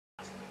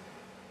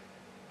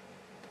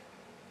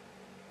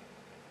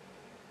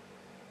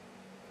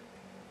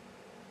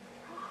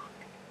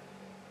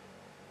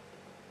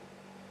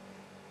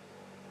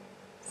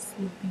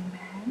Sleeping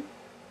man,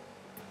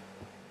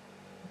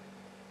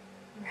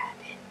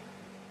 rabbit.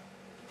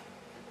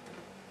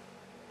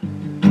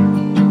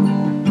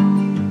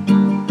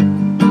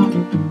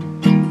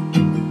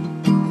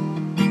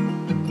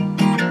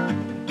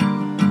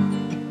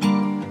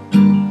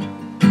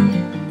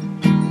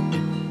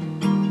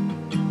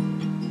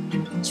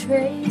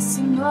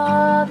 Tracing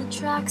all the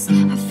tracks,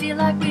 I feel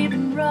like we've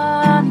been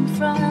running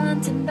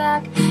front and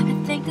back.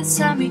 I think this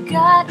time we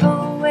got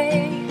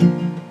away.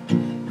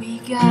 We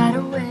got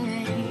away.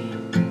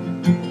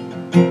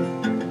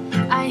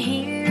 I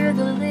hear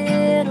the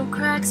little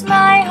cracks,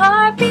 my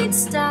heartbeat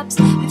stops.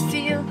 I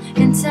feel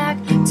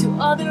intact to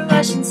all the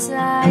rush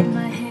inside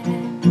my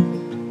head,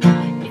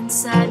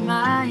 inside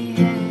my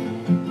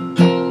head.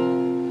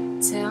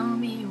 Tell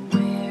me,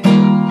 where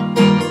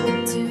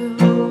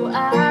do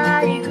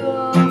I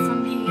go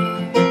from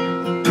here?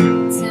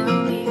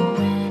 Tell me,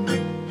 when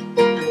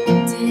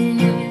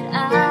did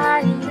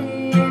I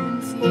live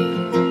in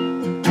fear?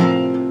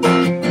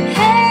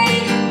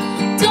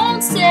 Hey,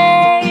 don't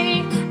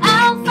say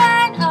I'll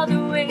find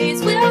other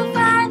ways. We'll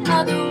find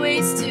other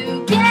ways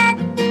to get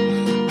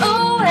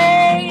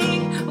away.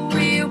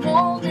 We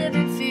won't live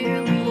in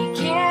fear. We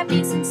can't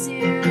be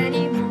sincere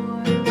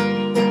anymore.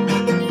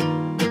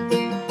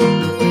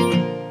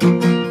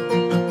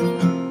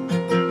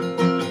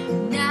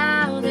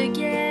 Now they're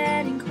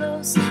getting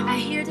close. I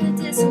hear the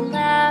distant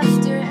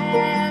laughter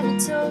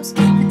and a toast.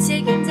 They're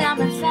taking down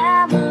my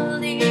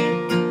family,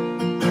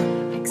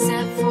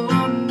 except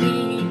for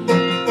me.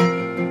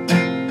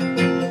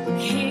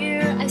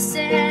 Here I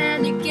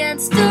stand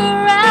against the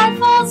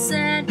rifles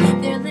and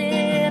their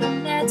little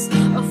nets.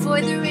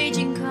 Avoid the